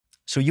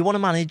So you want to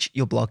manage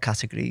your blog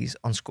categories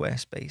on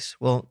Squarespace.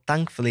 Well,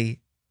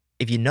 thankfully,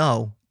 if you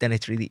know, then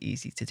it's really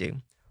easy to do.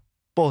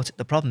 But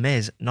the problem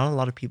is not a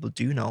lot of people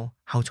do know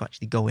how to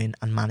actually go in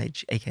and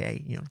manage,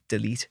 aka,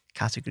 delete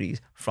categories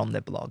from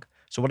their blog.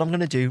 So what I'm going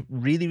to do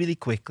really, really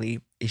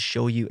quickly is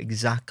show you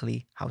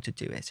exactly how to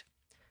do it.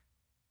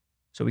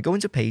 So we go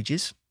into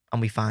Pages and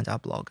we find our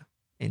blog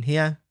in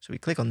here. So we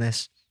click on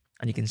this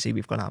and you can see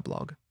we've got our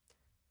blog.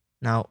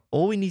 Now,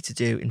 all we need to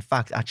do, in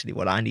fact, actually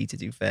what I need to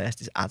do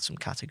first is add some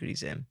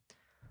categories in.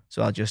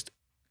 So I'll just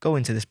go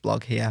into this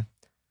blog here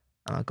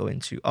and I'll go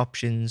into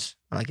options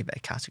and I'll give it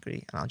a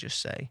category and I'll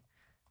just say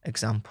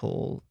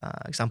example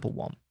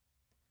 1.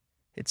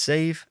 Hit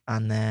save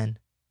and then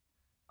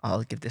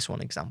I'll give this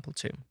one example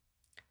 2.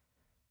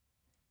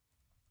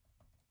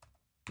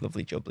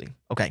 Lovely jubbly.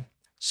 Okay,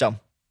 so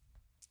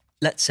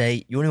let's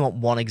say you only want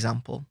one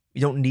example.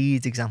 You don't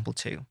need example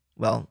 2.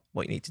 Well,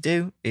 what you need to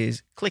do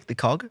is click the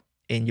cog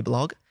in your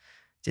blog.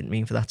 Didn't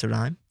mean for that to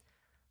rhyme.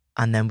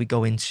 And then we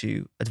go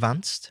into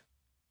advanced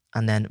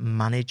and then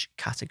manage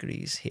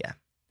categories here.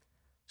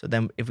 So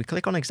then if we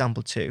click on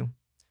example 2,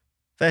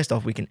 first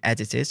off, we can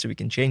edit it. So we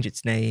can change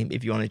its name.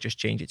 If you want to just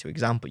change it to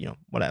example,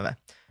 whatever.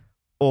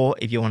 Or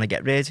if you want to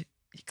get rid,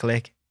 you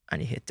click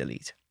and you hit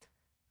delete.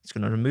 It's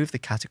going to remove the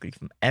category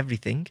from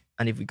everything.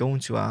 And if we go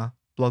into our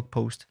blog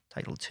post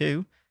title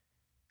 2,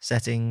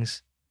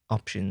 settings,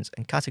 options,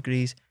 and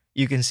categories,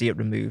 you can see it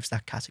removes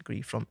that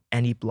category from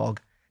any blog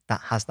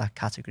that has that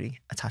category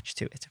attached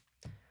to it.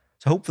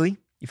 So hopefully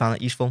you found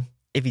that useful.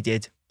 If you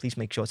did, please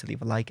make sure to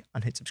leave a like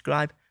and hit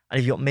subscribe. And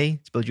if you want me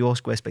to build your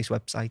Squarespace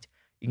website,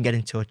 you can get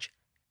in touch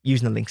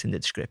using the links in the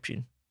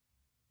description.